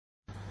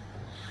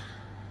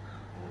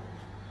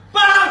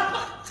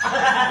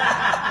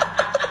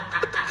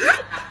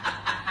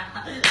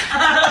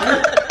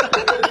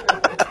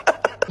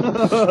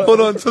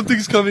Hold on,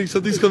 something's coming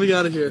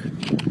out of here.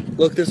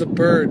 Look, there's a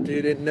bird,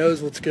 dude. It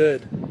knows what's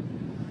good.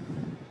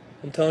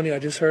 I'm telling you, I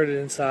just heard it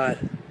inside.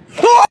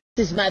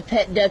 This is my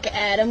pet duck,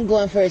 Adam,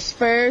 going for his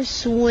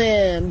first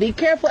swim. Be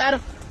careful,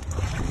 Adam.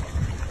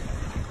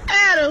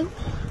 Adam!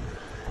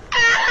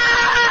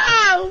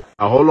 Adam!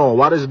 Now, hold on,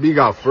 why does B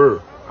got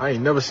fur? I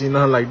ain't never seen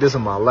nothing like this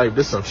in my life.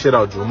 This some shit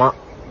out Juma.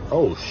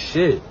 Oh,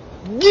 shit.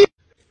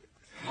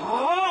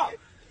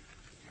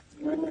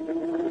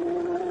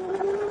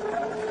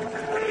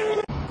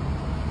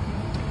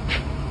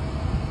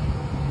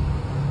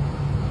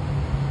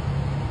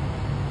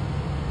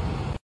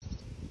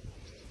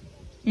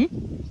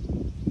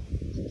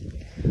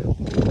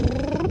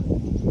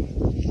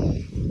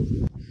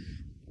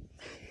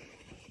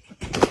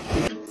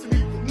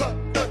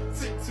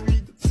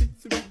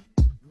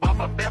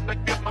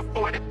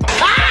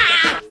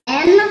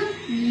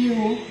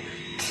 M-U-T-E-L-L-A.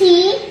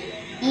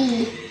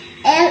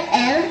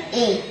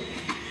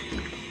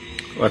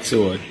 What's the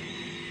word?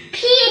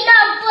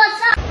 Peanut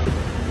butter.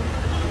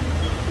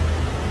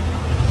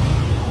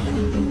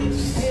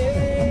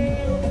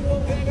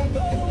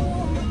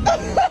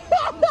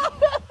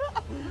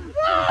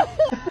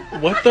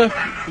 What the?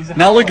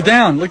 Now look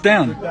down, look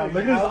down. Look at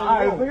his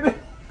eyes, look at it.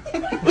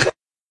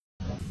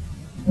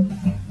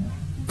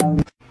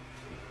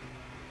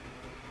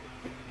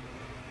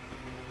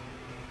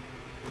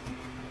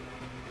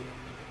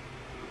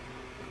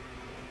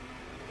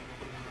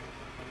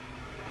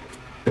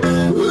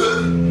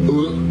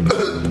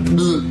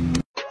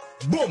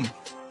 Boom!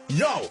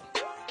 Yo!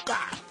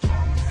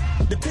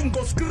 The thing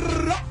goes.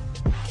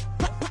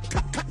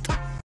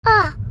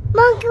 Ah,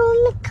 monkey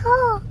on the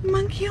car.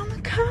 Monkey on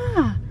the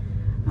car.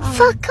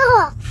 Fuck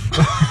off.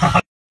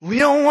 We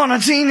don't want a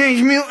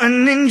teenage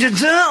mutant ninja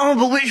turtle,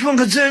 but which one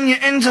could turn you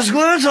into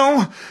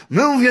Squirtle?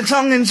 Move your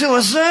tongue into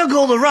a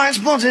circle, the right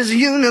spot is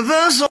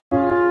universal.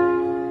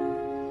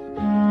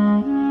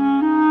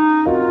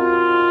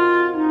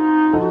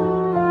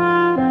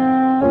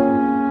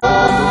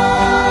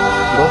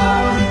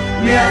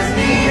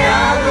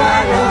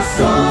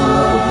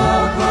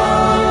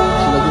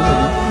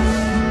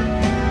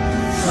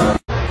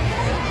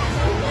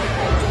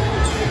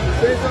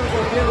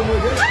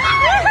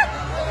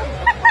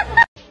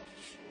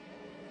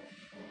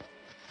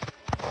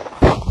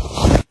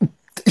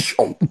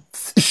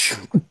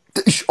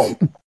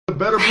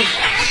 Better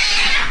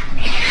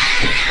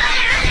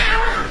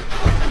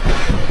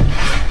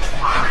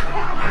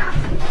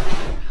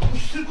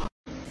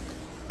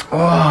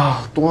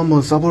아, 또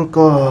한번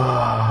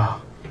싸볼까?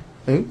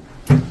 엥?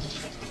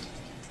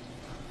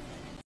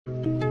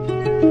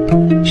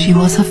 She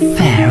was a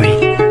fairy.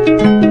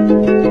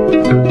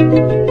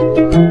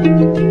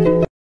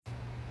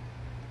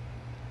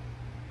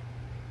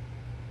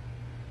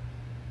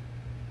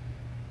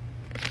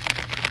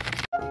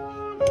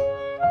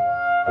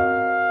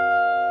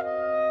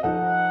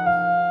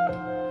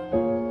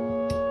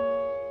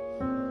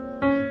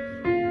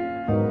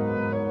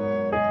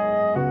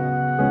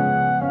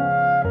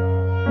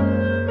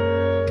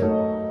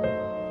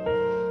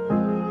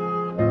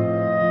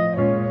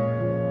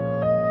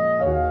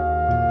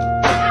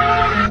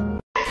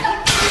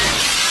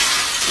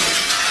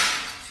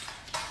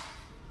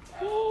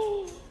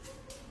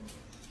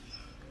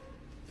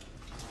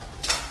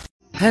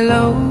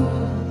 Hello,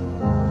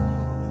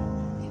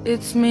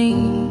 it's me.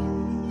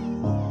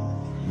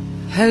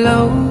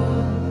 Hello,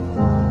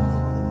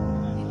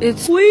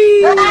 it's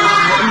we.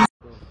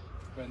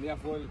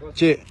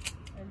 Che.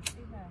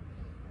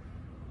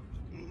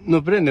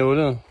 No prende,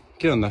 boludo.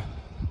 ¿Qué onda?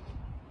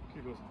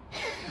 ¿Qué cosa?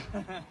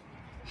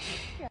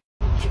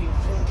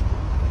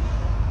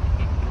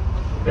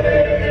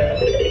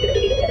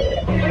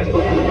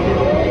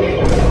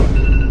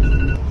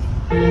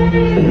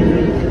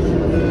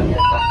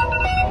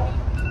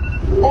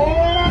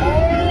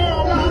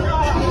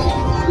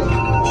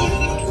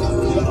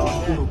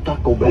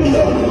 Taco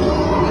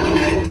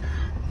Bell.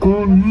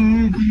 Con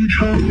mi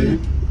chale.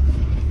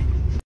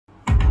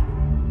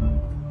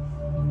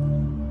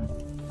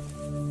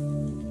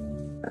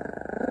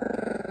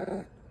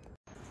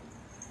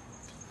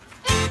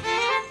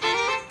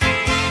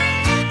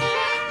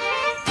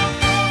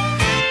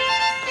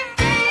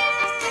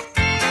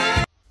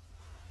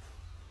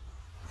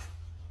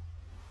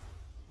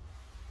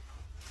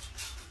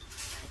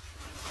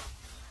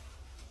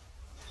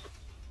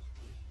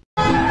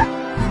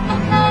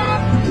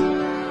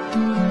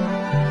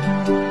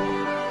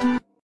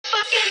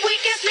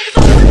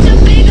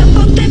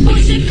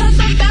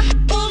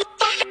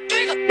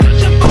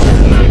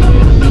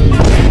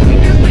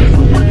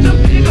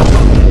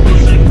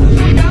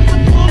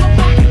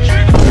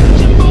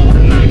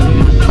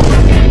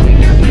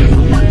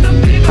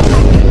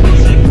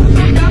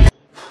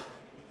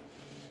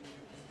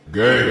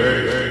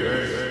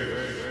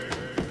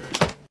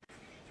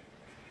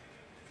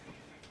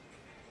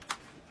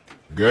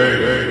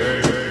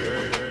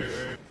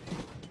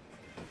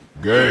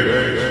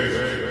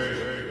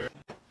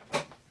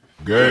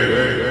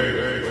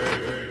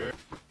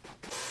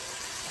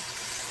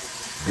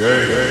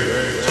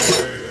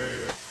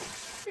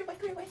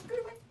 Three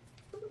away.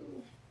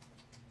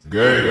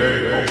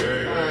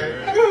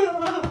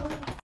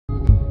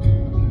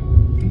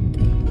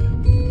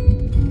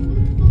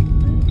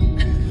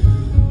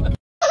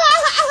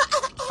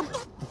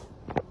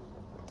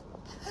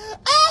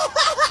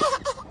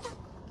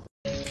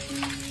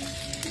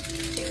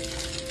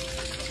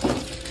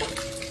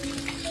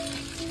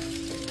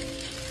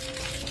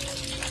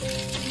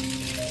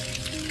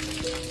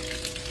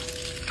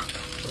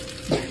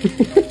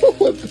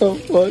 What the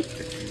fuck?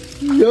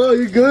 Yo,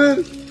 you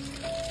good?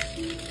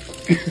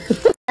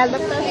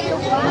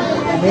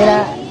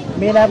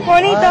 Mira,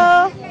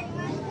 bonito.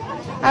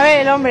 A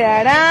ver, el hombre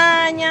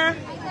araña,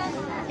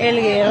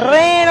 el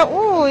guerrero,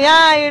 uy,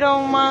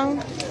 Iron Man.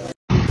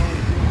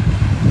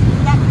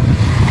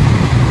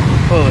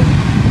 Oh,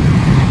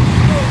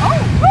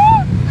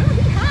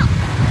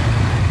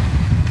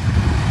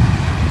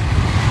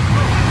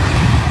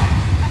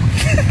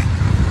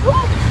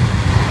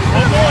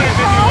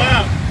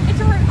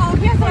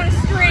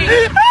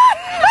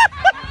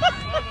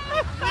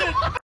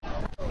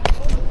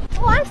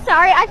 I'm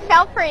sorry. I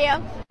fell for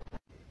you.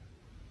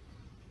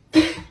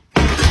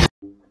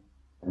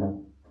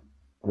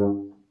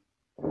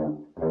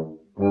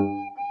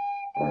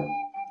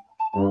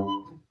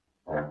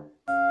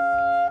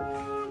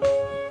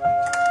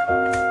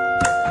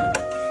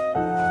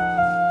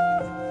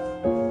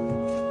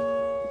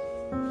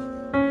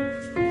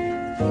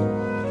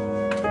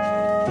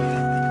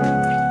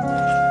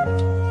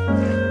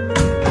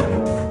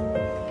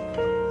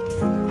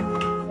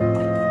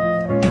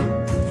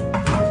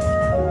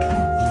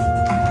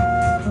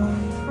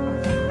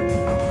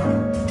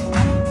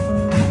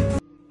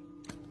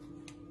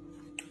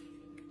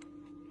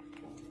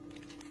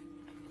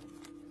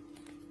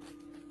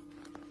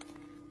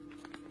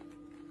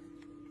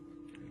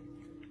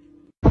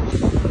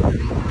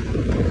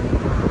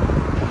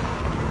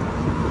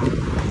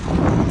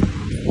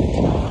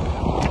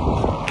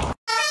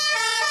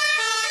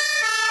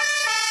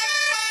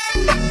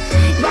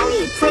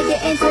 Yummy, take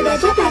it into the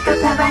drip like a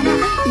piranha.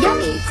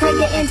 Yummy, take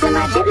it into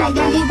my drip like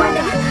Yogi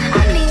Wonder.